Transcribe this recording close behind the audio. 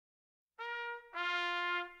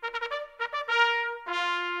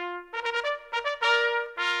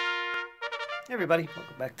Hey everybody,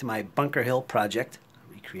 welcome back to my Bunker Hill project,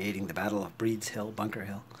 recreating the Battle of Breed's Hill, Bunker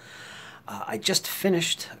Hill. I just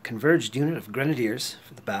finished a converged unit of grenadiers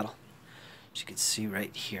for the battle, as you can see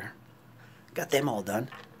right here. Got them all done.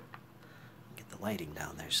 Get the lighting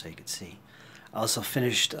down there so you can see. I also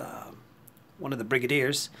finished one of the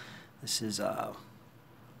brigadiers. This is one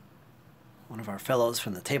of our fellows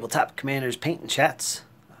from the Tabletop Commanders Paint and Chats,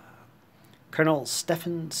 Colonel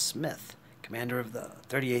Stephen Smith, commander of the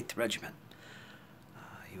 38th Regiment.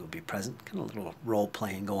 He will be present. Kind of a little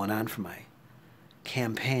role-playing going on for my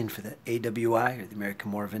campaign for the AWI, or the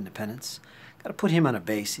American War of Independence. Got to put him on a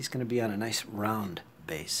base. He's going to be on a nice round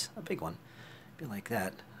base, a big one. Be like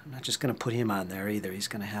that. I'm not just going to put him on there either. He's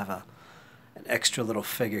going to have an extra little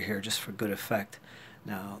figure here just for good effect.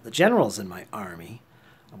 Now, the generals in my army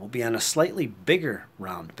will be on a slightly bigger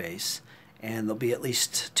round base, and there'll be at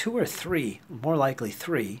least 2 or 3, more likely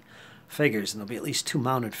 3, figures, and there'll be at least 2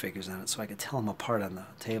 mounted figures on it so I could tell them apart on the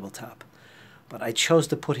tabletop. But I chose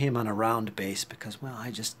to put him on a round base because, well,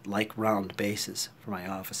 I just like round bases for my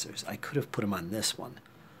officers. I could have put him on this one,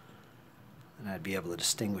 and I'd be able to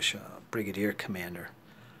distinguish a brigadier commander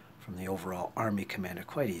from the overall army commander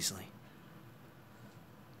quite easily.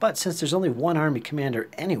 But since there's only one army commander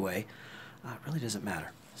anyway, it really doesn't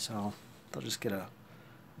matter. So they'll just get a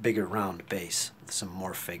bigger round base with some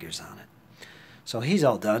more figures on it. So he's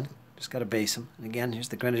all done. Just got to base them. And again, here's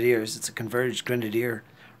the Grenadiers. It's a converged Grenadier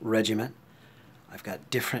regiment. I've got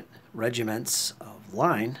different regiments of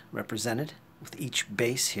line represented with each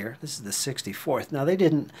base here. This is the 64th. Now, they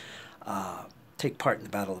didn't take part in the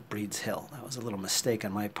Battle of Breed's Hill. That was a little mistake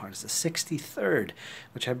on my part. It's the 63rd,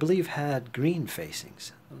 which I believe had green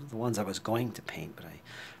facings. Those are the ones I was going to paint, but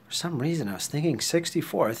for some reason I was thinking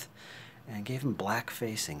 64th and gave them black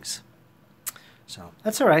facings. So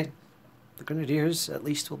that's all right. The Grenadiers, at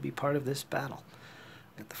least, will be part of this battle.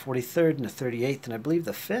 Got the 43rd and the 38th, and I believe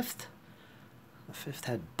the 5th. The 5th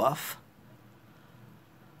had buff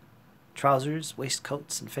trousers,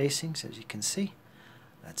 waistcoats, and facings, as you can see.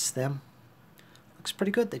 That's them. Looks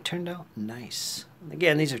pretty good. They turned out nice. And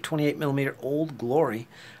again, these are 28mm Old Glory.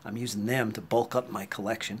 I'm using them to bulk up my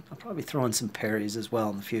collection. I'll probably throw in some Perrys as well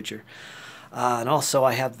in the future. And also,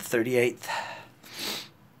 I have the 38th.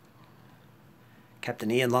 Captain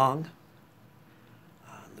Ian Long.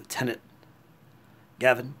 Lieutenant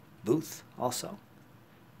Gavin Booth, also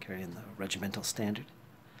carrying the regimental standard.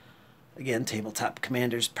 Again, tabletop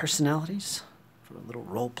commanders' personalities for a little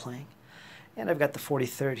role-playing. And I've got the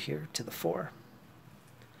 43rd here to the 4.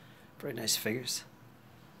 Very nice figures.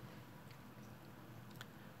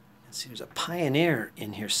 Let's see, there's a pioneer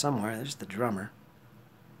in here somewhere. There's the drummer.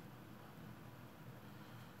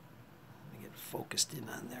 Let me get focused in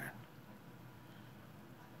on there.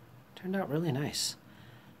 Turned out really nice.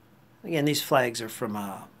 Again, these flags are from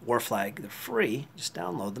War Flag. They're free. Just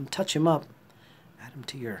download them, touch them up, add them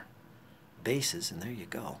to your bases, and there you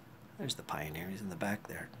go. There's the pioneer. He's in the back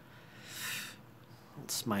there. Old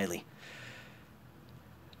smiley.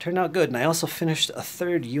 Turned out good, and I also finished a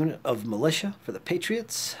 3rd unit of militia for the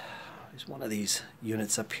Patriots. There's one of these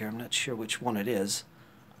units up here. I'm not sure which one it is.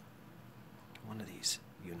 One of these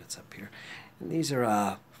units up here. And these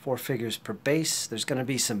are 4 figures per base. There's going to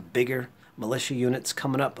be some bigger militia units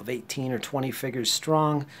coming up of 18 or 20 figures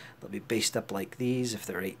strong. They'll be based up like these if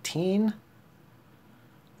they're 18.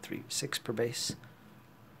 6 per base.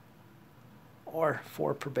 Or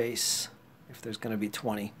 4 per base if there's going to be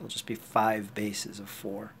 20. There'll just be 5 bases of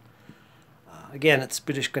 4. Again, it's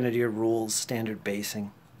British Grenadier rules, standard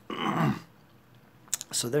basing.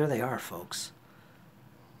 So there they are, folks.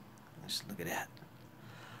 Just look at that.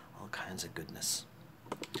 All kinds of goodness.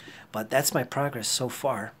 But that's my progress so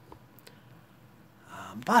far.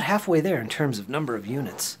 About halfway there in terms of number of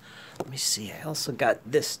units. Let me see. I also got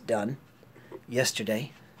this done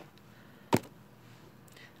yesterday.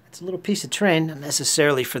 It's a little piece of terrain, not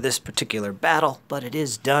necessarily for this particular battle, but it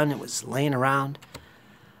is done. It was laying around.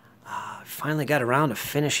 I finally got around to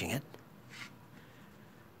finishing it.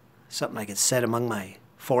 Something I could set among my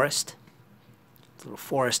forest. It's a little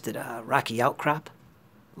forested rocky outcrop.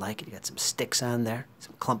 Like it. You got some sticks on there,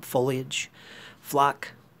 some clump foliage, flock,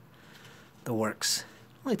 the works.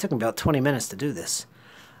 Only took me about 20 minutes to do this.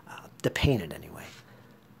 To paint it anyway.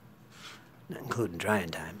 Not including drying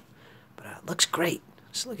time. But it looks great.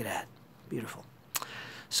 Just look at that. Beautiful.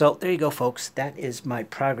 So there you go, folks. That is my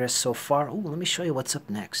progress so far. Oh, let me show you what's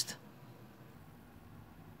up next.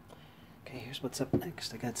 Okay, here's what's up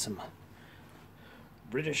next. I got some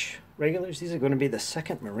British regulars. These are going to be the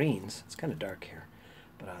 2nd Marines. It's kind of dark here.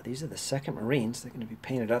 But these are the 2nd Marines. They're going to be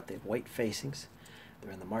painted up. They have white facings.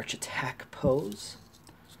 They're in the march attack pose.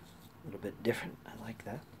 A little bit different. I like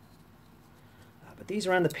that. But these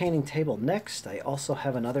are on the painting table. Next, I also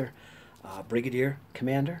have another brigadier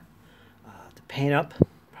commander to paint up,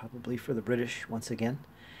 probably for the British once again.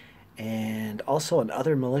 And also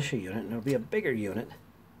another militia unit, and it'll be a bigger unit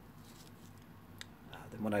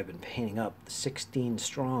than what I've been painting up. 16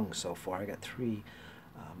 strong so far. I got 3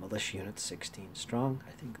 militia units, 16 strong.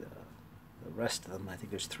 I think the rest of them, I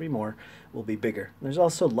think there's 3 more, will be bigger. There's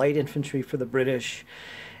also light infantry for the British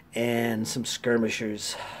and some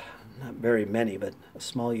skirmishers. Not very many, but a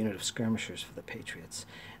small unit of skirmishers for the Patriots.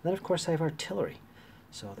 And then, of course, I have artillery.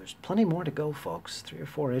 So there's plenty more to go, folks. 3 or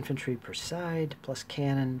 4 infantry per side, plus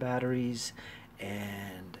cannon, batteries,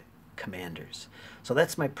 and commanders. So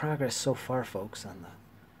that's my progress so far, folks, on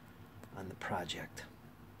the project.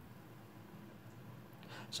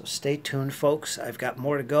 So stay tuned, folks. I've got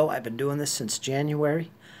more to go. I've been doing this since January.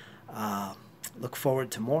 Look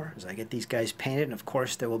forward to more as I get these guys painted. And, of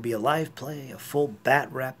course, there will be a live play, a full bat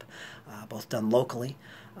rep, both done locally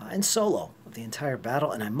and solo of the entire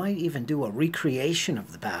battle. And I might even do a recreation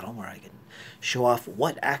of the battle where I can show off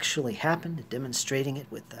what actually happened, demonstrating it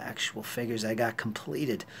with the actual figures I got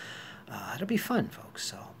completed. It'll be fun, folks.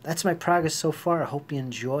 So that's my progress so far. I hope you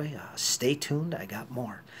enjoy. Stay tuned. I got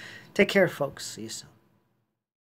more. Take care, folks. See you soon.